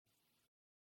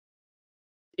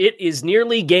It is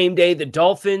nearly game day. The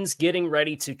Dolphins getting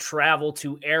ready to travel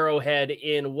to Arrowhead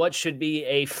in what should be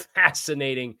a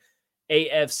fascinating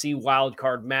AFC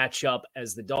wildcard matchup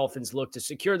as the Dolphins look to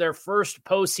secure their first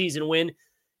postseason win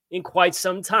in quite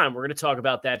some time. We're going to talk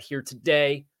about that here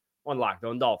today on Locked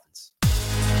On Dolphins.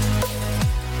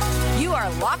 You are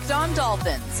Locked On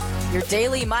Dolphins, your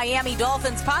daily Miami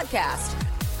Dolphins podcast,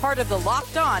 part of the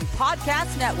Locked On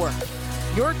Podcast Network,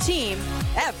 your team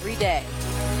every day.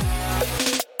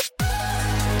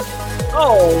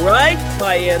 All right,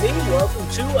 Miami, welcome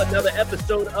to another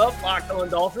episode of Locked On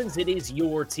Dolphins. It is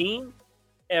your team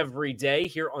every day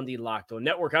here on the Locked On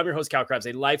Network. I'm your host, Cal Krabs,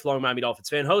 a lifelong Miami Dolphins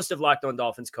fan, host of Locked On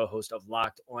Dolphins, co-host of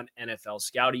Locked On NFL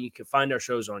Scouting. You can find our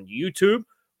shows on YouTube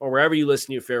or wherever you listen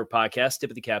to your favorite podcast.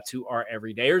 Tip of the cap to our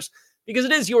everydayers, because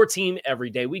it is your team every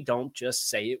day. We don't just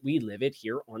say it, we live it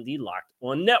here on the Locked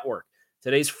On Network.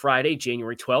 Today's Friday,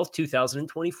 January 12th,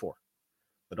 2024.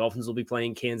 The Dolphins will be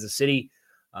playing Kansas City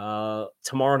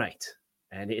tomorrow night,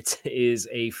 and it is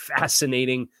a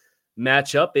fascinating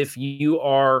matchup. If you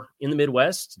are in the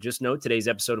Midwest, just know today's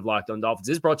episode of Locked On Dolphins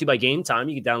is brought to you by Game Time.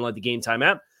 You can download the Game Time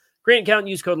app, create an account, and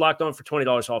use code Locked On for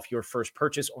 $20 off your first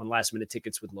purchase on last-minute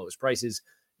tickets with lowest prices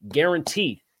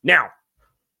guaranteed. Now,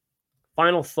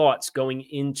 final thoughts going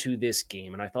into this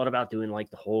game, and I thought about doing like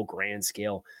the whole grand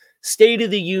scale State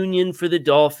of the Union for the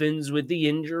Dolphins with the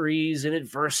injuries and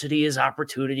adversity as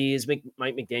opportunity, as Mike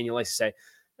McDaniel likes to say.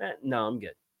 No, I'm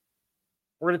good.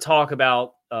 We're going to talk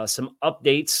about some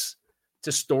updates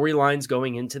to storylines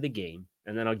going into the game,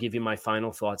 and then I'll give you my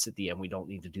final thoughts at the end. We don't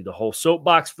need to do the whole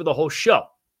soapbox for the whole show.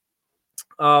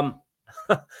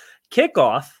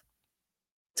 Kickoff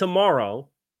tomorrow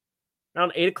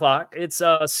around 8 o'clock. It's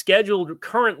scheduled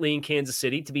currently in Kansas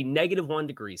City to be -1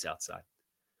 degrees outside.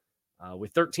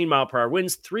 With 13-mile-per-hour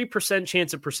winds, 3%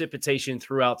 chance of precipitation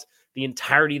throughout the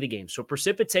entirety of the game. So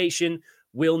precipitation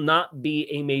will not be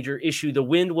a major issue. The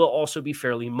wind will also be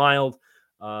fairly mild.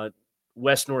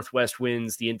 West-northwest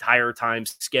winds the entire time,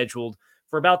 scheduled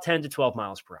for about 10 to 12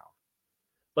 miles per hour.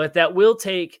 But that will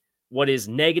take what is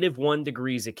 -1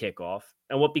 degrees at kickoff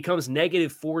and what becomes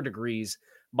 -4 degrees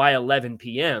by 11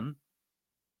 p.m.,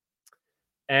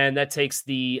 and that takes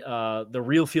the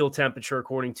real field temperature,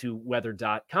 according to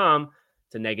weather.com,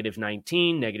 to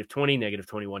 -19, -20,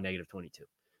 -21, -22.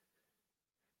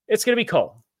 It's going to be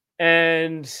cold.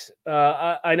 And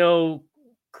I know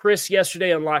Chris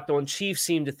yesterday on Locked On Chiefs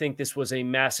seemed to think this was a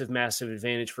massive, massive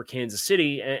advantage for Kansas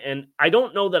City. And I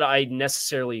don't know that I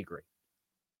necessarily agree.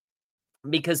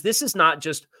 Because this is not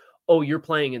just, oh, you're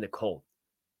playing in the cold.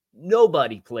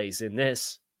 Nobody plays in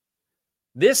this.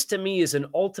 This, to me, is an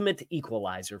ultimate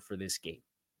equalizer for this game.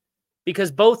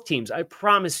 Because both teams, I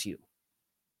promise you,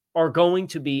 are going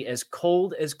to be as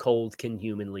cold can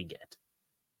humanly get.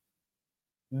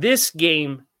 This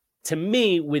game, to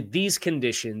me, with these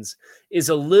conditions, is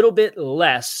a little bit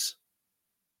less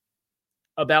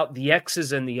about the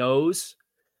X's and the O's,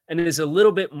 and it is a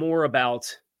little bit more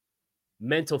about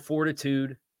mental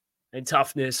fortitude and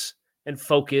toughness and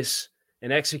focus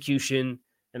and execution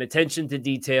and attention to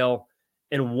detail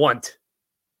and want.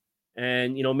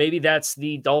 And, maybe that's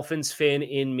the Dolphins fan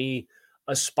in me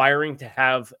aspiring to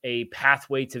have a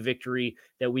pathway to victory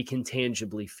that we can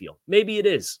tangibly feel. Maybe it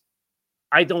is.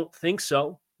 I don't think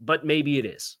so, but maybe it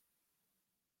is.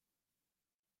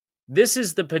 This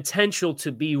is the potential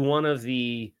to be one of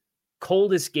the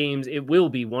coldest games. It will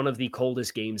be one of the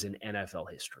coldest games in NFL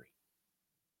history.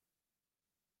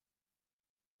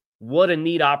 What a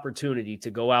neat opportunity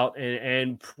to go out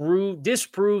and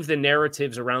disprove the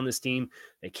narratives around this team.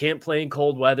 They can't play in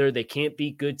cold weather. They can't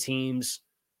beat good teams.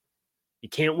 You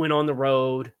can't win on the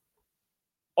road.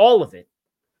 All of it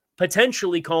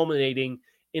potentially culminating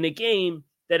in a game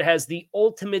that has the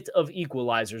ultimate of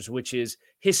equalizers, which is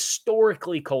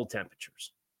historically cold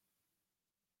temperatures.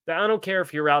 I don't care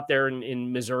if you're out there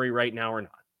in Missouri right now or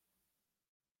not.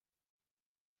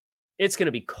 It's going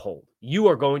to be cold. You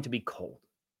are going to be cold.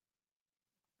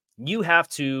 You have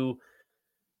to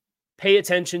pay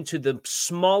attention to the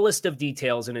smallest of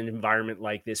details in an environment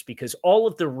like this, because all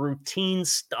of the routine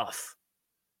stuff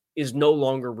is no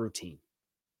longer routine.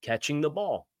 Catching the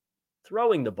ball,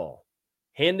 throwing the ball,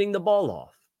 handing the ball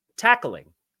off,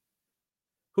 tackling.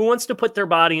 Who wants to put their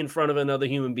body in front of another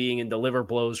human being and deliver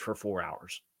blows for 4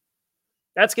 hours?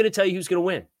 That's going to tell you who's going to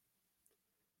win.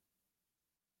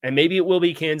 And maybe it will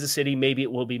be Kansas City, maybe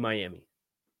it will be Miami.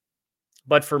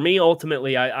 But for me,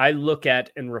 ultimately, I look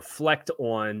at and reflect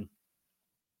on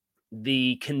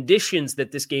the conditions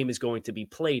that this game is going to be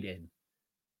played in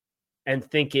and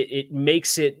think it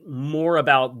makes it more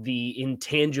about the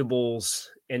intangibles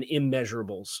and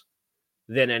immeasurables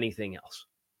than anything else.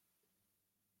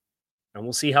 And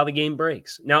we'll see how the game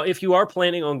breaks. Now, if you are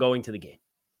planning on going to the game,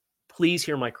 please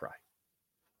hear my cry.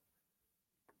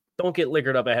 Don't get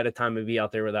liquored up ahead of time and be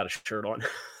out there without a shirt on.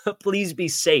 Please be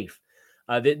safe.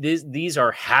 These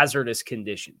are hazardous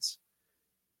conditions.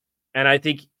 And I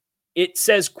think it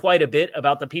says quite a bit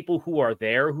about the people who are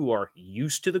there, who are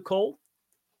used to the cold,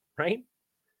 right?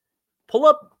 Pull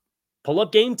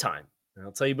up Game Time. And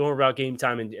I'll tell you more about Game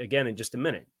Time in just a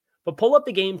minute. But pull up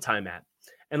the Game Time app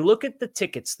and look at the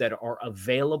tickets that are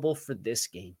available for this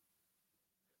game.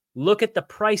 Look at the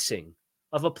pricing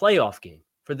of a playoff game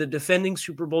for the defending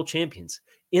Super Bowl champions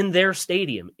in their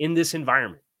stadium, in this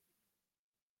environment.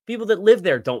 People that live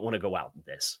there don't want to go out with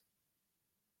this.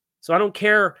 So I don't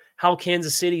care how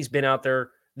Kansas City's been out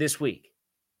there this week.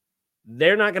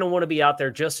 They're not going to want to be out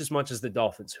there just as much as the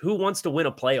Dolphins. Who wants to win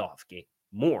a playoff game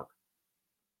more?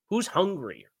 Who's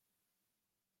hungrier?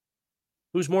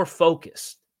 Who's more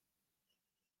focused?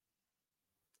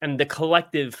 And the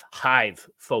collective hive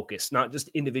focus, not just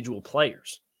individual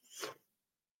players.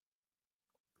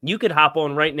 You could hop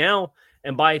on right now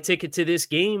and buy a ticket to this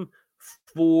game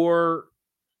for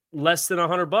less than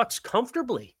 $100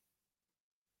 comfortably.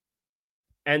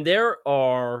 And there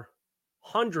are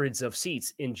hundreds of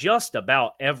seats in just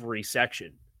about every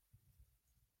section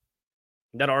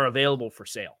that are available for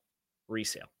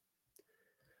resale.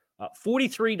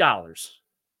 $43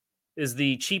 is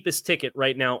the cheapest ticket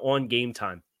right now on Game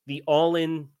Time. The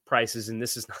all-in prices, and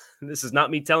this is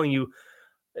not me telling you,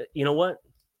 you know what?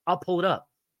 I'll pull it up.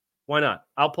 Why not?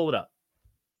 I'll pull it up.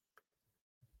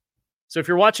 So if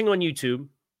you're watching on YouTube,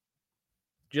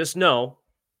 just know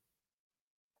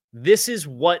this is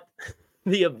what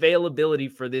the availability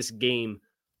for this game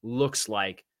looks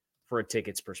like for a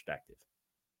tickets perspective.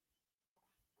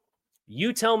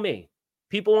 You tell me,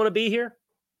 people want to be here?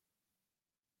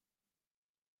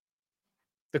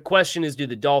 The question is, do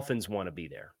the Dolphins want to be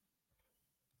there?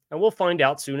 And we'll find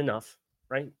out soon enough,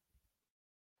 right?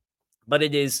 But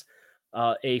it is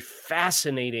a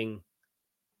fascinating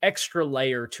extra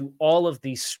layer to all of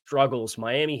these struggles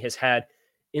Miami has had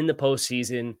in the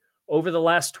postseason over the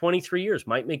last 23 years.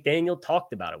 Mike McDaniel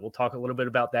talked about it. We'll talk a little bit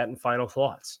about that in final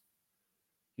thoughts.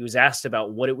 He was asked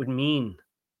about what it would mean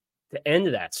to end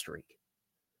that streak.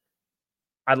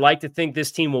 I'd like to think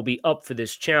this team will be up for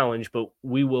this challenge, but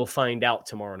we will find out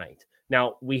tomorrow night.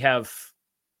 Now, we have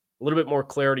a little bit more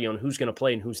clarity on who's going to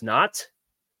play and who's not.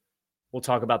 We'll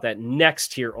talk about that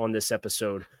next here on this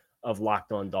episode of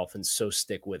Locked On Dolphins, so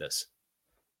stick with us.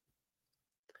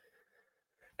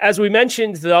 As we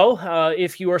mentioned, though,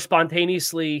 if you are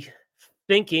spontaneously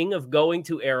thinking of going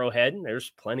to Arrowhead,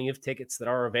 there's plenty of tickets that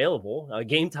are available.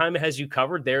 Game Time has you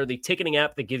covered. They're the ticketing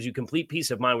app that gives you complete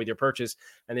peace of mind with your purchase,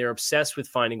 and they're obsessed with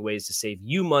finding ways to save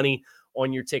you money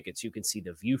on your tickets. You can see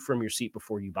the view from your seat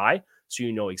before you buy, so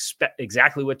you know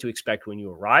exactly what to expect when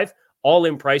you arrive.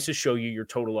 All-in prices show you your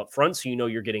total up front, so you know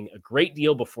you're getting a great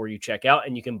deal before you check out,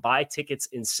 and you can buy tickets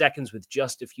in seconds with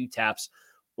just a few taps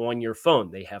on your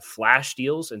phone. They have flash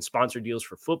deals and sponsored deals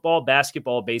for football,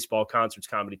 basketball, baseball, concerts,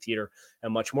 comedy, theater,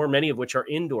 and much more, many of which are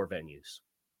indoor venues,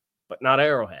 but not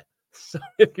Arrowhead. So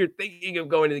if you're thinking of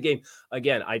going to the game,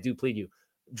 again, I do plead you,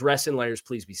 dress in layers,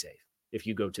 please be safe if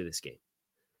you go to this game.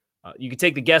 You can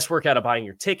take the guesswork out of buying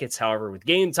your tickets, however, with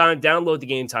Game Time. Download the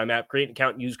Game Time app, create an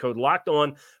account, and use code Locked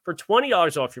On for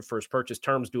 $20 off your first purchase.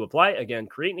 Terms do apply. Again,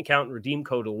 create an account and redeem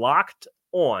code Locked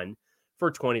On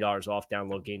for $20 off.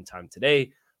 Download Game Time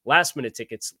today. Last minute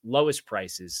tickets, lowest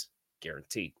prices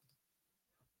guaranteed.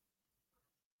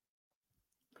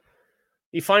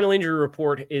 The final injury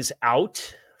report is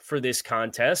out for this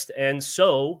contest, and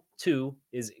so too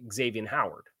is Xavier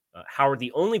Howard. Howard,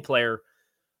 the only player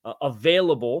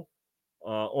available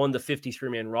on the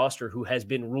 53-man roster who has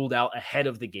been ruled out ahead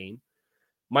of the game.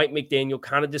 Mike McDaniel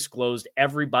kind of disclosed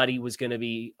everybody was going to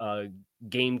be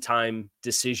game time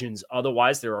decisions.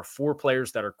 Otherwise, there are 4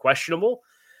 players that are questionable,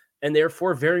 and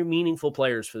therefore very meaningful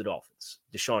players for the Dolphins.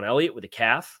 Deshaun Elliott with a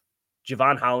calf,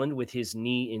 Javon Holland with his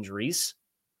knee injuries,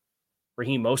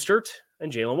 Raheem Mostert,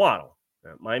 and Jalen Waddle.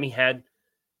 Miami had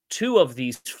 2 of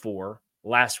these 4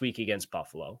 last week against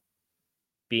Buffalo,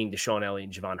 being Deshaun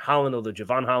Elliott and Javon Holland, although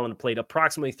Javon Holland played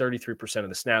approximately 33% of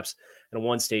the snaps, and at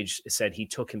one stage said he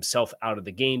took himself out of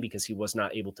the game because he was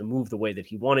not able to move the way that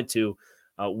he wanted to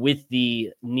with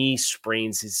the knee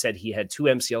sprains. He said he had 2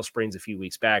 MCL sprains a few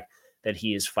weeks back that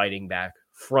he is fighting back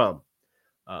from.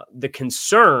 The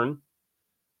concern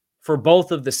for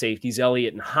both of the safeties,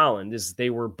 Elliott and Holland, is they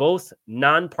were both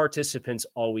non-participants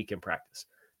all week in practice.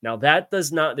 Now, that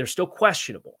does not, they're still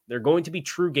questionable. They're going to be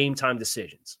true game time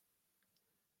decisions.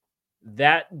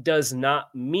 That does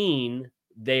not mean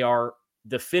they are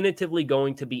definitively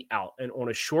going to be out. And on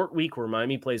a short week where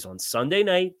Miami plays on Sunday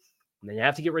night, and then you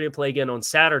have to get ready to play again on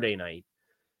Saturday night,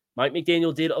 Mike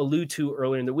McDaniel did allude to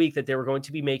earlier in the week that they were going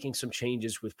to be making some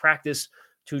changes with practice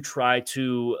to try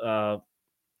to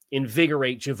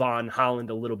invigorate Javon Holland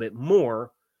a little bit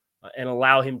more and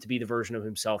allow him to be the version of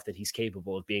himself that he's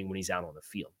capable of being when he's out on the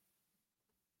field.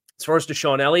 As far as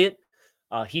Deshaun Elliott,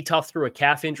 he toughed through a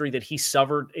calf injury that he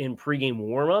suffered in pregame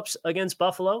warmups against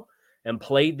Buffalo and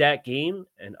played that game,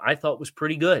 and I thought was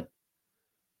pretty good.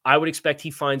 I would expect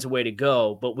he finds a way to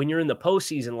go, but when you're in the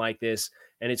postseason like this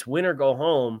and it's win or go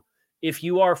home, if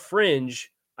you are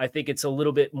fringe, I think it's a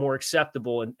little bit more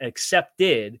acceptable and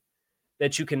accepted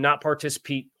that you cannot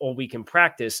participate all week in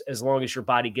practice as long as your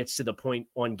body gets to the point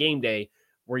on game day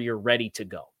where you're ready to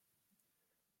go.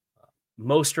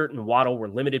 Mostert and Waddle were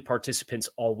limited participants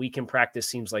all week in practice.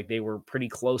 Seems like they were pretty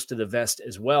close to the vest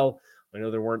as well. I know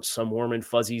there weren't some warm and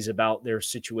fuzzies about their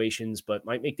situations, but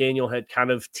Mike McDaniel had kind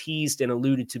of teased and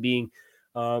alluded to being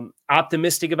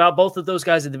optimistic about both of those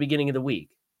guys at the beginning of the week.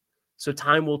 So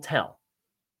time will tell.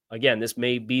 Again, this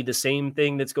may be the same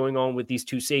thing that's going on with these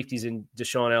two safeties in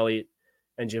Deshaun Elliott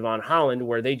and Javon Holland,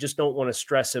 where they just don't want to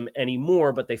stress him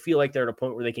anymore, but they feel like they're at a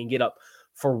point where they can get up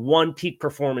for one peak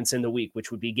performance in the week,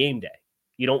 which would be game day.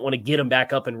 You don't want to get them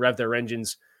back up and rev their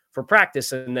engines for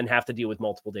practice and then have to deal with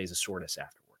multiple days of soreness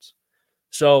afterwards.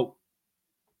 So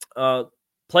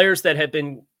players that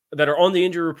are on the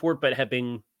injury report but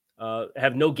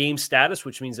have no game status,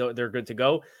 which means they're good to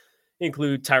go,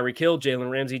 include Tyreek Hill,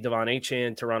 Jalen Ramsey, Devon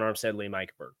Achane, Teron Armstead, Liam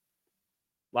Eichenberg.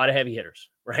 A lot of heavy hitters,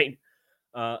 right?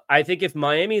 I think if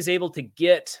Miami is able to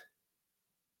get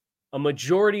a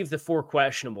majority of the four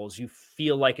questionables, you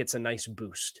feel like it's a nice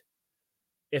boost.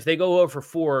 If they go over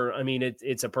 4, I mean,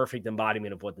 it's a perfect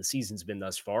embodiment of what the season's been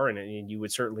thus far, and you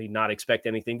would certainly not expect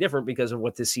anything different because of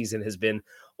what this season has been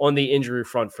on the injury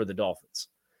front for the Dolphins.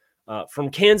 From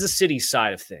Kansas City's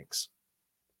side of things,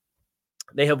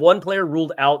 they have one player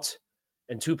ruled out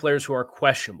and 2 players who are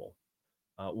questionable.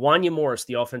 Wanya Morris,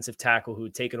 the offensive tackle who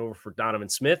had taken over for Donovan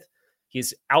Smith,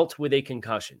 he's out with a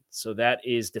concussion. So that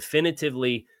is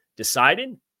definitively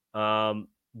decided.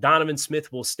 Donovan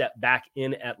Smith will step back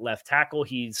in at left tackle.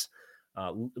 He's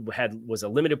was a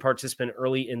limited participant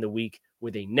early in the week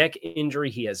with a neck injury.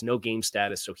 He has no game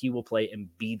status, so he will play and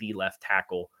be the left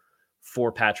tackle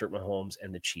for Patrick Mahomes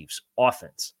and the Chiefs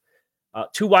offense.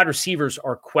 2 wide receivers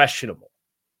are questionable.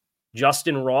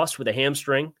 Justin Ross with a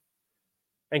hamstring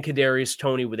and Kadarius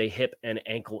Toney with a hip and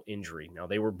ankle injury. Now,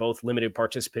 they were both limited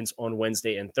participants on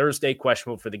Wednesday and Thursday,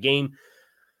 questionable for the game.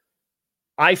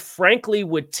 I frankly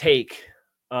would take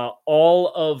all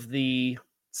of the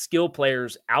skill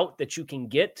players out that you can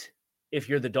get if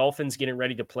you're the Dolphins getting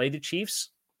ready to play the Chiefs.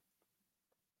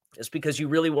 It's because you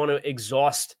really want to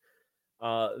exhaust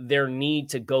their need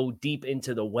to go deep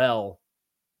into the well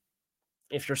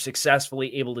if you're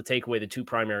successfully able to take away the 2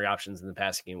 primary options in the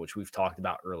passing game, which we've talked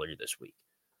about earlier this week.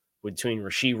 Between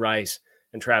Rashee Rice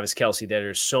and Travis Kelce,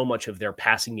 there's so much of their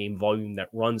passing game volume that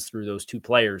runs through those 2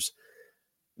 players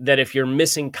that if you're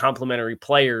missing complementary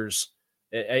players,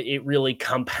 it really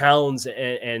compounds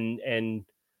and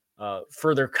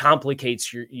further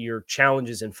complicates your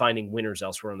challenges in finding winners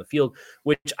elsewhere on the field,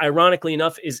 which ironically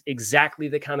enough is exactly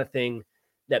the kind of thing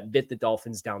that bit the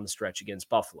Dolphins down the stretch against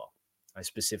Buffalo. I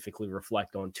specifically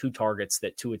reflect on 2 targets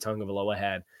that Tua Tagovailoa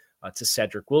had to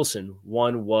Cedric Wilson.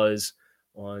 One was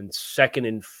on 2nd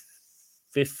and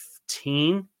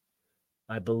 15,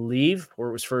 I believe, or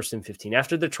it was 1st and 15.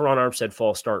 After the Teron Armstead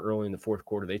false start early in the 4th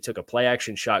quarter, they took a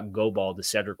play-action shot, go ball to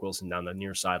Cedric Wilson down the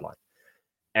near sideline.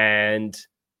 And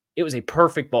it was a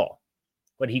perfect ball,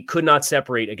 but he could not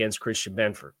separate against Christian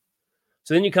Benford.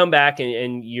 So then you come back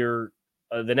and you're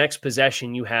the next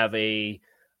possession, you have a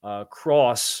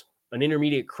an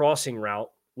intermediate crossing route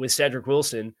with Cedric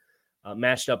Wilson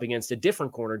matched up against a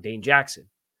different corner, Dane Jackson.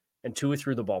 And Tua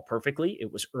threw the ball perfectly.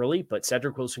 It was early, but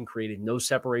Cedric Wilson created no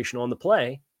separation on the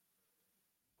play.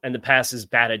 And the pass is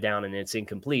batted down and it's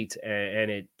incomplete. And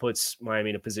it puts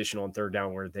Miami in a position on 3rd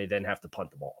down where they then have to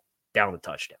punt the ball down the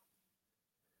touchdown.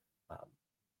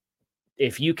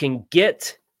 If you can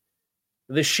get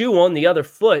the shoe on the other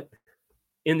foot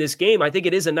in this game, I think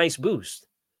it is a nice boost.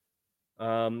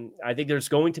 I think there's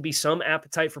going to be some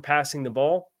appetite for passing the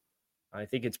ball. I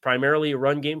think it's primarily a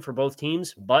run game for both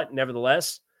teams, but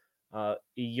nevertheless,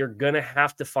 you're going to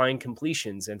have to find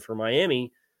completions. And for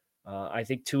Miami, I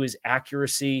think to his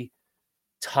accuracy,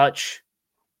 touch,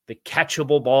 the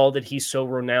catchable ball that he's so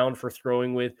renowned for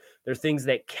throwing with, there are things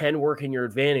that can work in your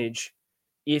advantage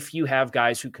if you have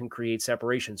guys who can create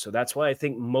separation. So that's why I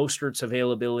think Mostert's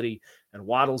availability and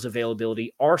Waddle's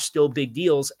availability are still big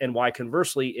deals, and why,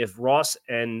 conversely, if Ross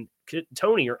and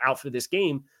Tony are out for this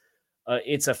game,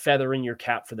 it's a feather in your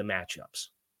cap for the matchups.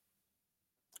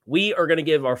 We are going to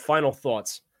give our final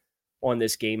thoughts on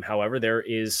this game. However, there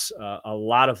is a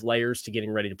lot of layers to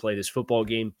getting ready to play this football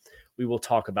game. We will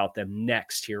talk about them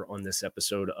next here on this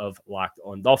episode of Locked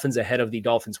On Dolphins, ahead of the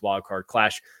Dolphins wildcard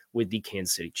clash with the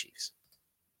Kansas City Chiefs.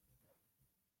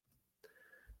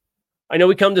 I know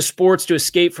we come to sports to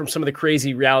escape from some of the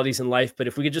crazy realities in life, but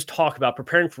if we could just talk about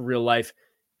preparing for real life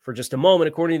for just a moment.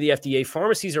 According to the FDA,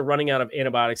 pharmacies are running out of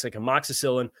antibiotics like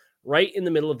amoxicillin right in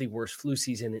the middle of the worst flu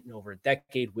season in over a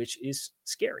decade, which is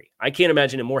scary. I can't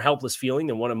imagine a more helpless feeling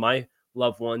than one of my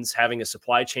loved ones having a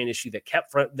supply chain issue that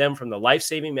kept them from the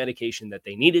life-saving medication that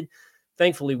they needed.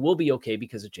 Thankfully, we'll be okay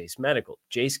because of Jace Medical.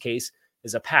 Jace Case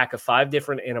is a pack of 5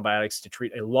 different antibiotics to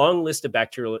treat a long list of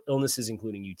bacterial illnesses,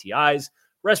 including UTIs,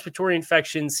 respiratory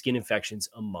infections, skin infections,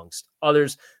 amongst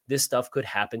others. This stuff could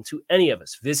happen to any of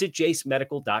us. Visit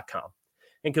jacemedical.com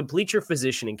and complete your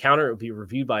physician encounter. It will be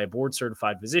reviewed by a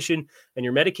board-certified physician, and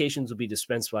your medications will be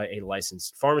dispensed by a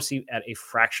licensed pharmacy at a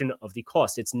fraction of the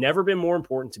cost. It's never been more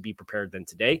important to be prepared than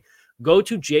today. Go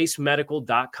to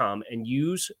jacemedical.com and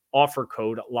use offer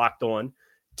code LOCKEDON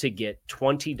to get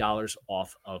 $20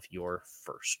 off of your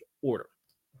first order.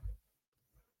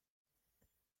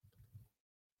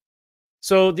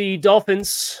 So the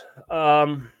Dolphins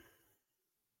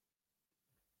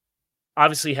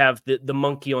obviously have the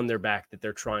monkey on their back that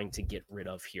they're trying to get rid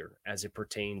of here as it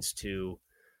pertains to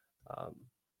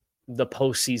the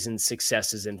postseason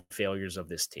successes and failures of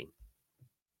this team.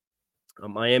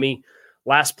 Miami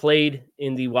last played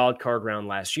in the wild card round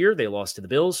last year. They lost to the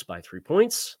Bills by 3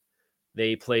 points.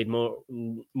 They played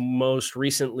most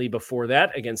recently before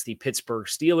that against the Pittsburgh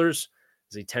Steelers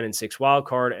as a 10-6 wild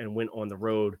card, and went on the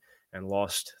road and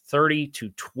lost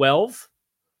 30-12.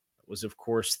 It was, of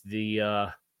course,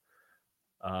 the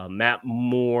Matt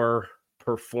Moore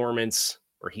performance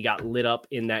where he got lit up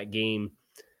in that game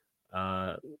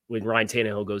when Ryan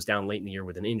Tannehill goes down late in the year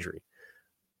with an injury.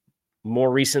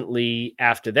 More recently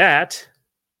after that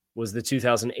was the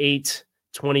 2008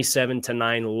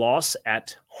 27-9 loss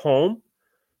at home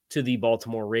to the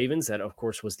Baltimore Ravens. That, of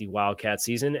course, was the Wildcat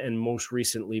season. And most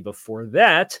recently before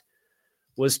that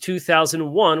was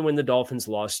 2001 when the Dolphins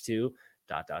lost to ...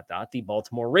 the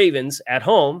Baltimore Ravens at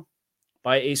home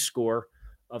by a score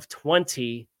of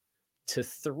 20-3,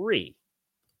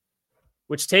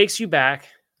 which takes you back,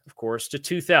 of course, to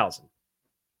 2000,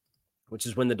 which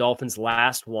is when the Dolphins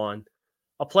last won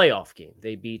a playoff game.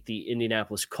 They beat the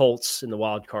Indianapolis Colts in the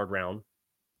wild card round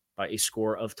by a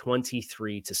score of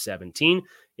 23-17.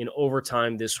 In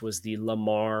overtime, this was the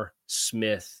Lamar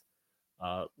Smith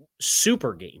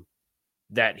super game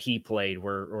that he played,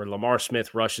 where Lamar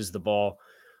Smith rushes the ball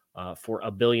for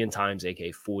 1 billion times,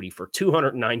 aka 40, for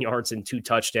 209 yards and 2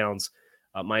 touchdowns.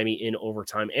 Miami in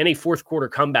overtime, and a fourth quarter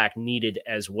comeback needed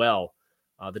as well.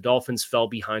 The Dolphins fell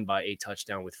behind by a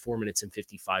touchdown with 4 minutes and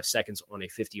 55 seconds on a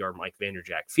 50-yard Mike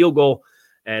Vanderjagt field goal.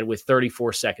 And with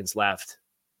 34 seconds left,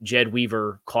 Jed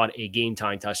Weaver caught a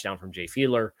game-tying touchdown from Jay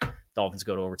Fiedler. Dolphins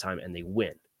go to overtime and they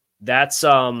win. That's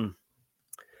how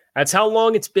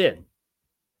long it's been.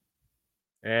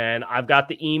 And I've got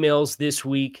the emails this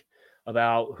week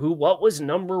about what was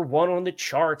number one on the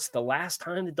charts the last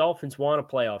time the Dolphins won a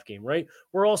playoff game, right?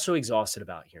 We're also exhausted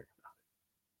about hearing about it.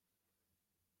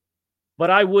 But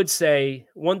I would say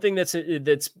one thing that's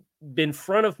been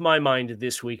front of my mind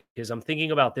this week, as I'm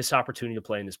thinking about this opportunity to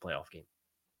play in this playoff game,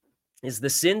 is the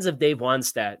sins of Dave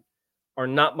Wannstedt are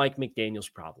not Mike McDaniel's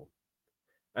problem.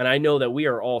 And I know that we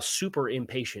are all super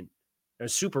impatient and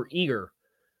super eager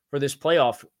for this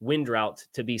playoff win drought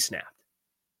to be snapped.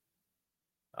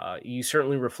 You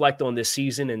certainly reflect on this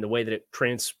season and the way that it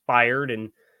transpired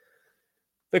and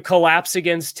the collapse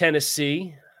against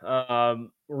Tennessee,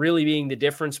 really being the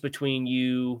difference between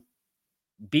you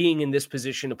being in this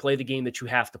position to play the game that you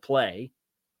have to play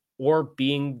or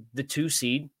being the 2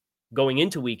 seed going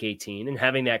into week 18 and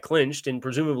having that clinched and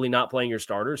presumably not playing your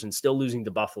starters and still losing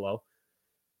to Buffalo.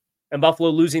 And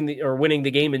Buffalo winning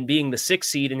the game and being the 6th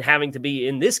seed and having to be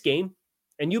in this game,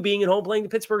 and you being at home playing the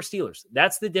Pittsburgh Steelers.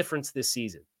 That's the difference this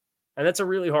season. And that's a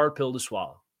really hard pill to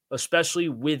swallow, especially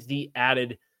with the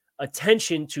added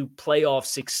attention to playoff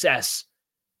success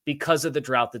because of the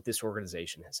drought that this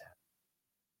organization has had.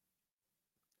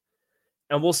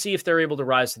 And we'll see if they're able to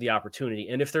rise to the opportunity.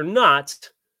 And if they're not,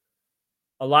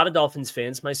 a lot of Dolphins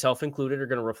fans, myself included, are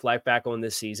going to reflect back on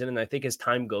this season. And I think as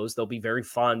time goes, they'll be very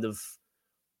fond of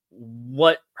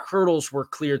what hurdles were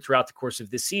cleared throughout the course of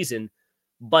this season,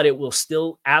 but it will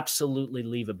still absolutely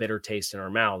leave a bitter taste in our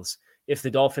mouths if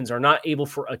the Dolphins are not able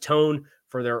to atone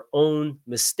for their own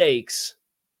mistakes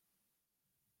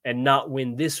and not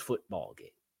win this football game.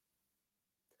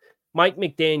 Mike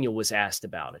McDaniel was asked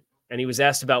about it, and he was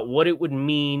asked about what it would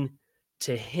mean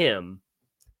to him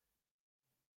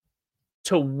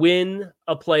to win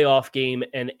a playoff game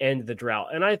and end the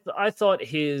drought. And I thought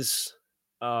his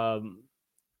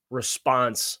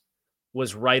response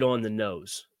was right on the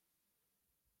nose.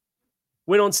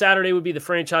 Win on Saturday would be the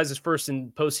franchise's first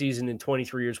in postseason in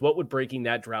 23 years. What would breaking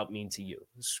that drought mean to you?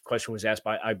 This question was asked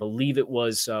by, I believe it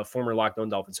was former Locked On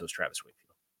Dolphins host Travis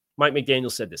Wakefield. Mike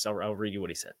McDaniel said this. I'll read you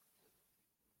what he said.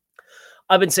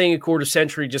 I've been saying a quarter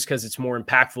century just because it's more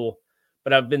impactful,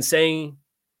 but I've been saying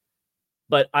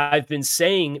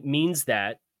means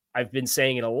that I've been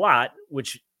saying it a lot,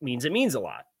 which means it means a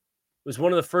lot. It was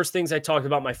one of the first things I talked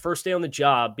about my first day on the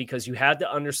job because you had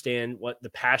to understand what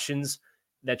the passions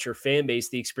that your fan base,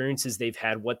 the experiences they've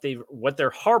had, what they're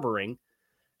harboring,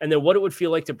 and then what it would feel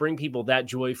like to bring people that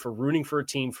joy for rooting for a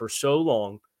team for so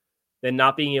long, then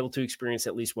not being able to experience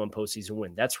at least one postseason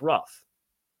win. That's rough.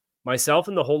 Myself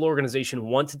and the whole organization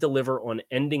want to deliver on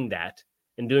ending that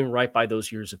and doing right by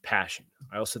those years of passion.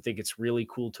 I also think it's really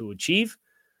cool to achieve.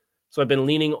 So I've been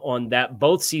leaning on that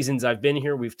both seasons I've been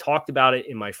here. We've talked about it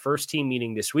in my first team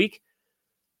meeting this week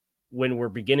when we're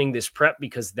beginning this prep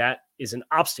because that is an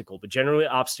obstacle. But generally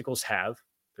obstacles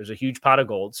there's a huge pot of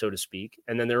gold, so to speak,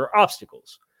 and then there are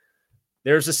obstacles.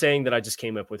 There's a saying that I just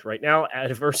came up with right now.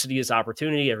 Adversity is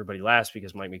opportunity. Everybody laughs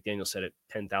because Mike McDaniel said it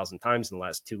 10,000 times in the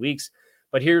last 2 weeks.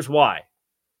 But here's why.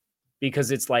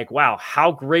 Because it's like, wow,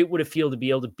 how great would it feel to be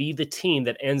able to be the team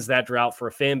that ends that drought for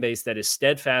a fan base that is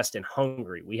steadfast and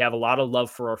hungry. We have a lot of love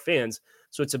for our fans,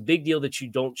 so it's a big deal that you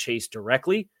don't chase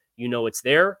directly. You know it's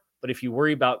there, but if you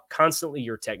worry about constantly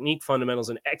your technique, fundamentals,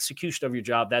 and execution of your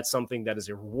job, that's something that is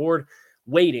a reward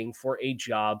waiting for a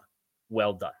job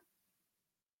well done.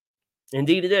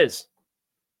 Indeed it is.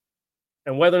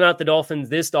 And whether or not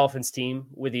this Dolphins team,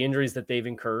 with the injuries that they've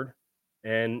incurred,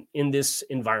 and in this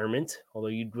environment, although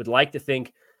you would like to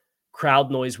think crowd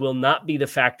noise will not be the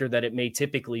factor that it may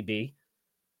typically be,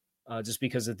 just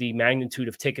because of the magnitude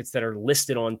of tickets that are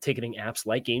listed on ticketing apps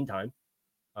like Game Time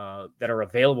that are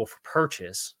available for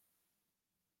purchase.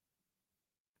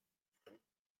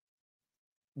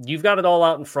 You've got it all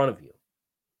out in front of you.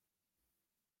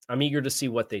 I'm eager to see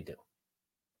what they do.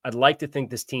 I'd like to think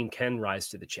this team can rise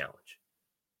to the challenge,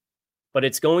 but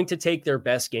it's going to take their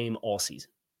best game all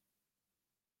season.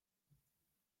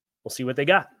 We'll see what they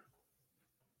got.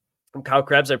 I'm Kyle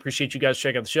Krabs. I appreciate you guys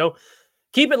checking out the show.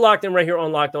 Keep it locked in right here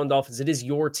on Locked On Dolphins. It is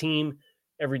your team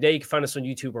every day. You can find us on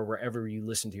YouTube or wherever you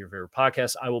listen to your favorite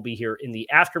podcast. I will be here in the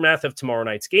aftermath of tomorrow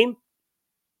night's game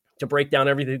to break down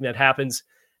everything that happens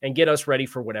and get us ready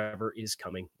for whatever is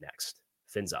coming next.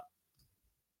 Fins up.